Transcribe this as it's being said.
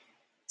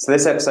So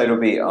this episode will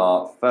be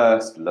our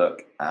first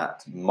look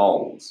at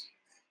moles.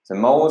 So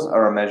moles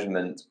are a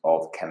measurement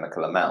of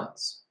chemical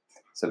amounts.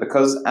 So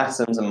because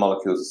atoms and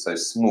molecules are so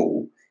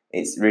small,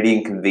 it's really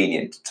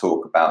inconvenient to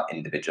talk about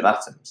individual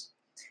atoms.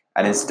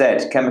 And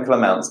instead, chemical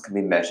amounts can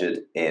be measured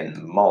in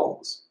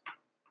moles.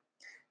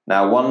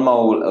 Now, 1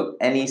 mole of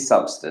any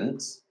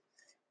substance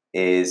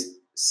is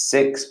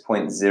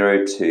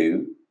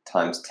 6.02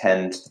 times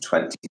 10 to the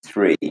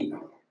 23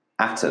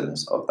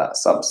 atoms of that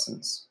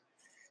substance.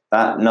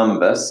 That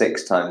number,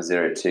 6 times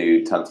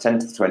 02 times 10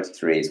 to the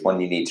 23, is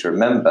one you need to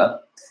remember,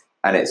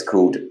 and it's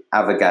called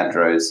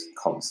Avogadro's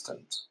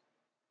constant.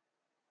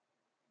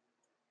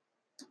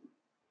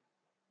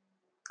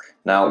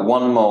 Now,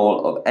 1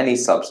 mole of any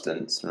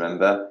substance,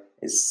 remember,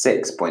 is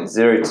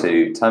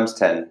 6.02 times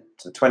 10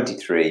 to the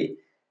 23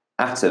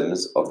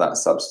 atoms of that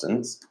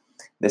substance.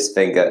 This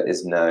figure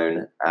is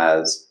known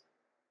as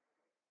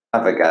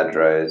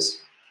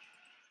Avogadro's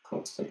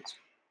constant.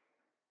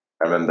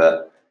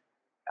 Remember,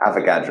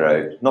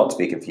 Avogadro, not to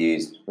be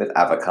confused with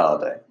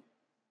avocado.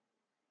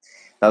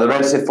 Now, the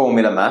relative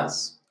formula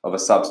mass of a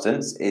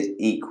substance is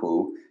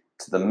equal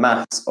to the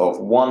mass of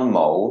 1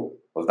 mole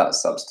of that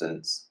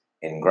substance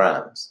in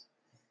grams.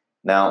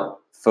 Now,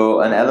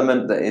 for an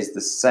element that is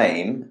the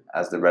same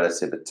as the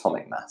relative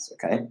atomic mass,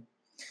 okay?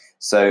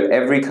 So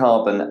every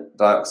carbon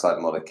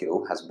dioxide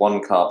molecule has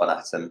 1 carbon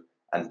atom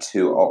and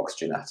 2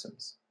 oxygen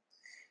atoms.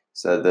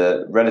 So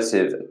the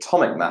relative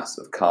atomic mass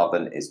of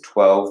carbon is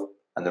 12,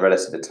 and the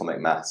relative atomic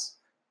mass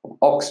of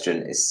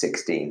oxygen is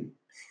 16.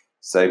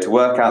 So to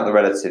work out the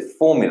relative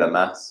formula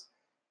mass,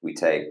 we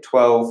take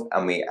 12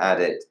 and we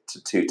add it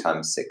to 2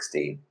 times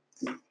 16,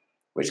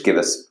 which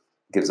gives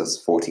us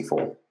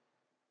 44.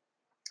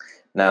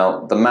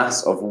 Now, the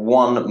mass of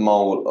 1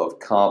 mole of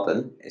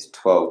carbon is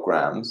 12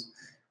 grams,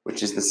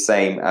 which is the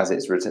same as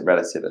its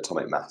relative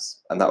atomic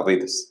mass, and that'll be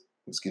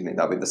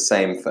the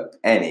same for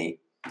any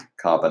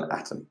carbon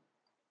atom.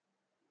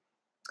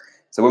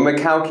 So when we're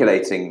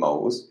calculating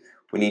moles,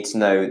 we need to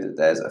know that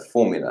there's a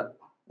formula.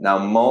 Now,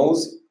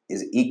 moles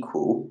is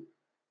equal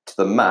to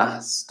the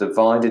mass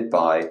divided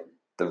by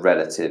the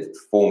relative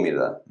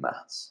formula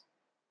mass.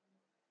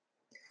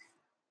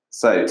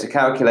 So to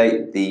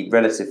calculate the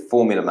relative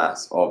formula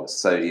mass of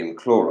sodium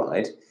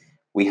chloride,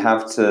 we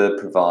have to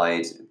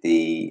provide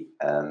the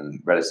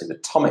relative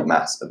atomic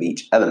mass of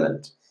each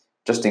element,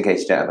 just in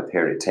case you don't have a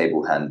periodic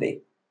table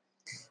handy.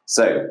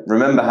 So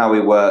remember how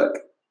we work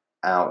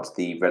out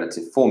the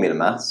relative formula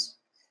mass.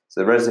 So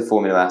the relative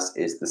formula mass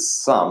is the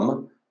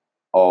sum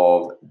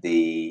of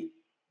the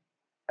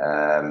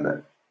elements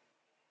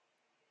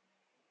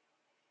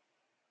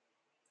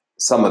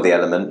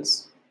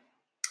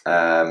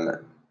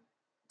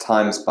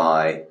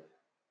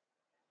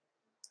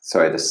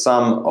the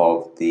sum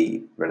of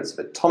the relative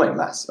atomic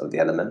mass of the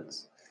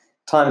elements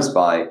times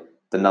by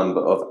the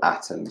number of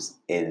atoms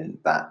in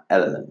that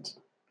element.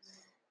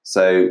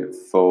 So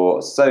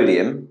for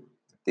sodium,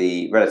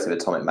 the relative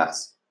atomic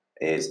mass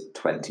is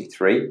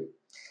 23,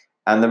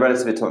 and the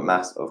relative atomic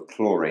mass of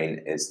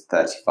chlorine is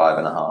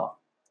 35.5.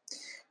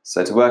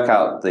 So to work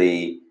out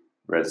the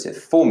relative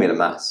formula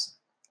mass,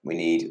 we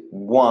need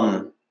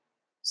 1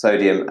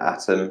 sodium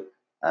atom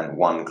and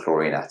 1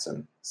 chlorine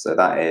atom. So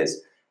that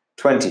is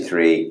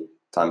 23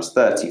 times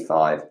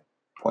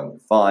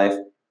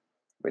 35.5,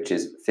 which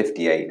is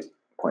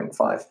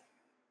 58.5.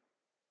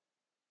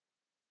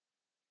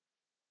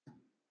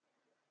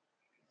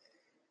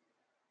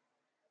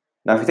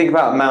 Now, if we think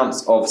about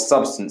amounts of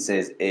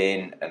substances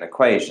in an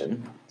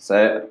equation,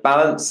 so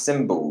balanced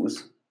symbol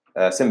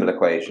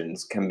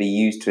equations can be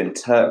used to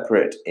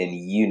interpret in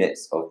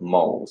units of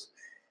moles.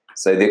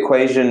 So the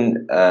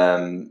equation,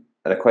 an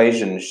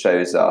equation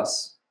shows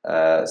us,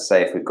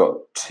 say if we've got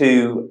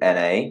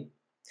 2Na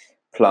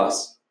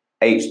plus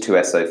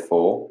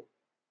H2SO4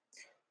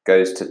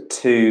 goes to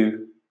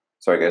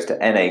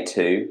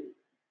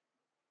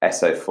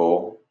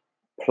Na2SO4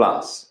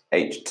 plus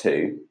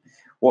H2.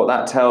 What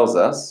that tells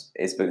us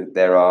is that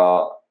there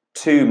are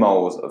 2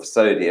 moles of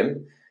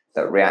sodium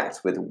that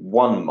react with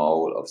 1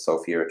 mole of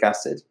sulfuric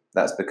acid.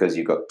 That's because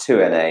you've got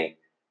 2Na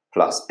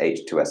plus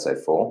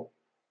H2SO4.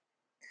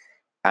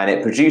 And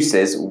it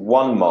produces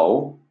 1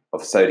 mole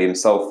of sodium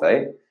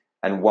sulfate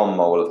and 1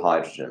 mole of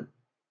hydrogen.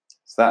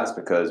 So that's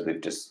because we've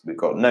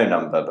got no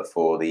number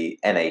before the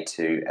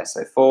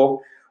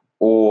Na2SO4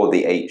 or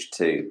the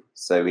H2.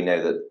 So we know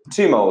that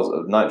 2 moles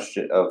of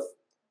nitrogen of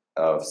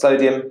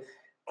sodium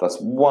plus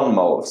 1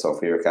 mole of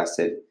sulfuric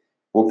acid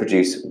will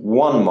produce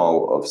 1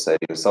 mole of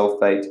sodium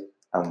sulfate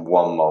and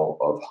 1 mole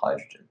of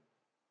hydrogen.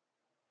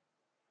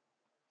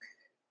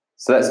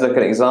 So let's look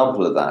at an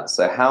example of that.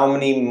 So how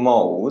many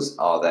moles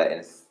are there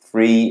in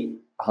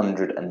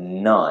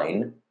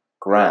 309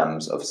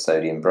 grams of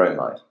sodium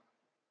bromide?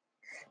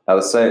 Now,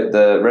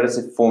 the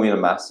relative formula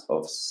mass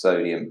of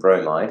sodium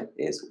bromide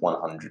is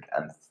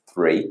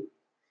 103.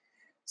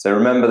 So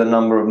remember, the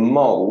number of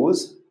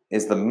moles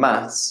is the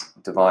mass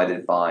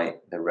divided by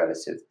the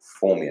relative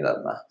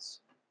formula mass.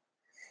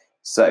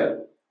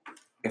 So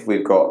if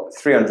we've got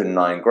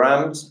 309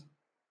 grams,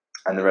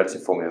 and the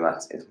relative formula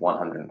mass is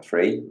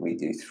 103. We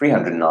do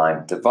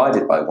 309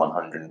 divided by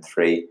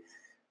 103,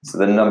 so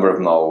the number of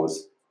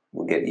moles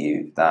will give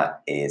you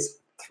that is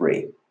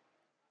 3.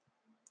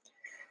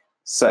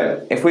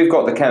 So if we've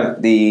got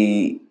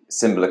the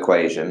symbol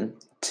equation,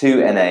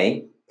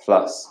 2Na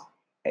plus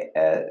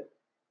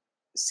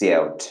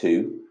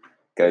Cl2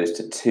 goes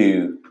to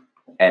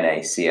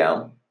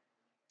 2NaCl,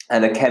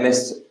 and a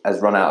chemist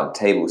has run out of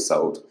table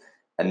salt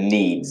and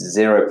needs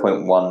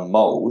 0.1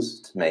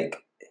 moles to make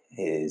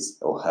his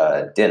or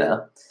her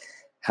dinner,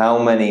 how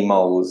many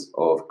moles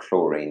of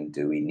chlorine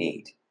do we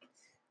need?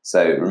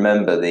 So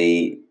remember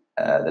the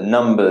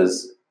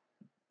numbers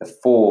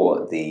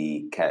before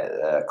the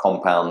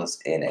compounds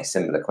in a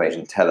symbol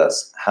equation tell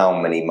us how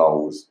many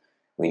moles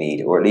we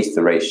need, or at least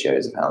the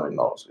ratios of how many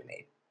moles we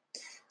need.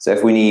 So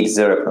if we need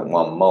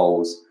 0.1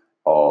 moles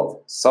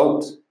of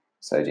salt,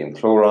 sodium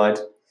chloride,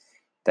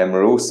 then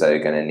we're also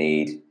going to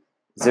need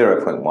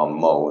 0.1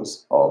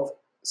 moles of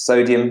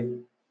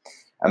sodium,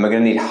 and we're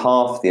going to need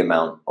half the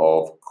amount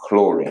of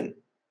chlorine,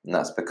 and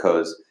that's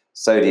because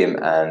sodium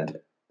and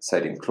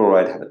sodium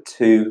chloride have a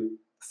 2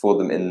 for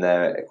them in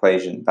their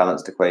equation,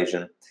 balanced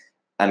equation,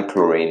 and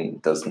chlorine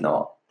does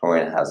not.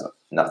 Chlorine has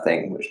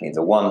nothing, which means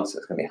a 1, so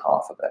it's going to be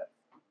half of it.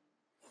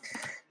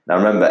 Now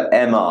remember,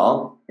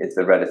 Mr is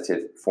the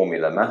relative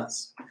formula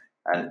mass,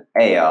 and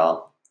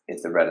Ar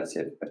is the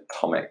relative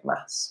atomic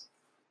mass.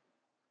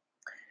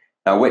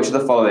 Now, which of the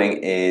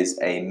following is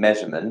a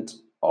measurement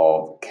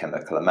of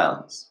chemical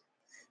amounts?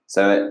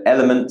 So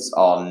elements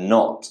are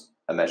not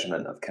a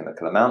measurement of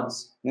chemical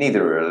amounts,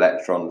 neither are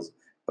electrons,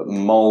 but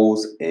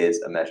moles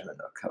is a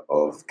measurement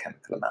of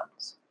chemical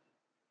amounts.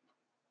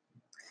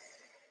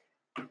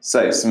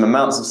 So some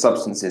amounts of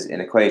substances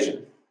in an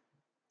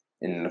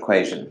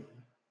equation.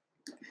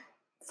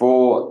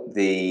 For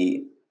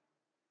the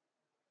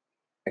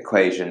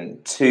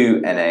equation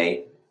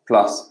 2Na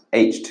plus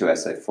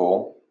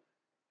H2SO4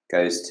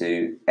 goes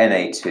to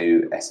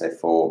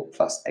Na2SO4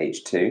 plus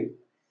H2.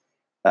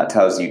 That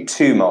tells you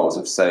 2 moles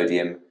of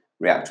sodium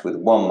react with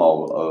 1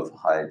 mole of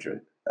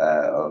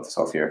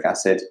sulfuric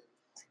acid,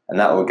 and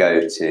that will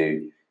go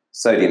to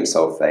sodium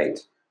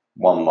sulfate,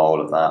 1 mole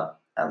of that,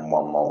 and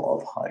 1 mole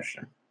of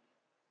hydrogen.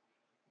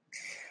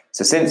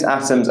 So since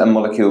atoms and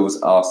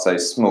molecules are so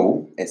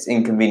small, it's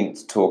inconvenient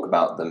to talk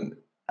about them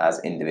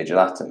as individual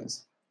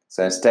atoms.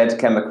 So instead,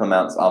 chemical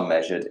amounts are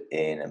measured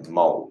in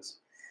moles.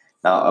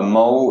 Now, a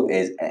mole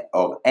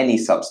of any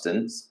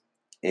substance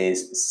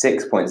is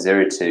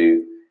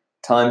 6.02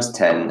 times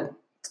 10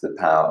 to the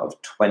power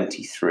of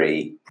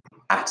 23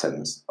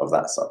 atoms of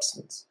that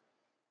substance.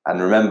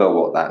 And remember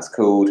what that's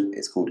called.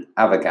 It's called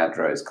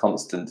Avogadro's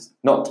constant,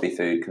 not to be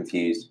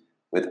confused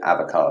with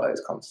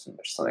avocado's constant,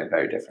 which is something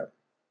very different.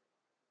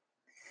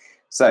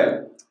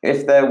 So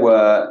if there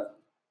were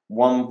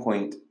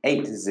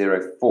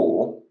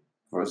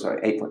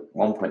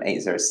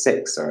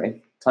 1.806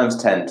 times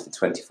 10 to the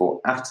 24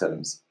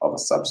 atoms of a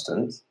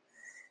substance,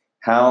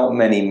 how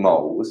many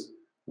moles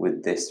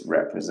would this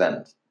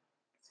represent?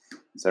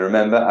 So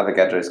remember,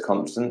 Avogadro's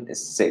constant is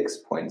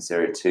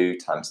 6.02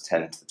 times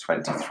 10 to the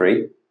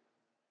 23.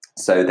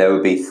 So there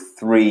would be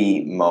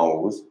 3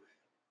 moles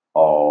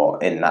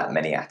in that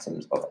many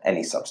atoms of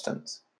any substance.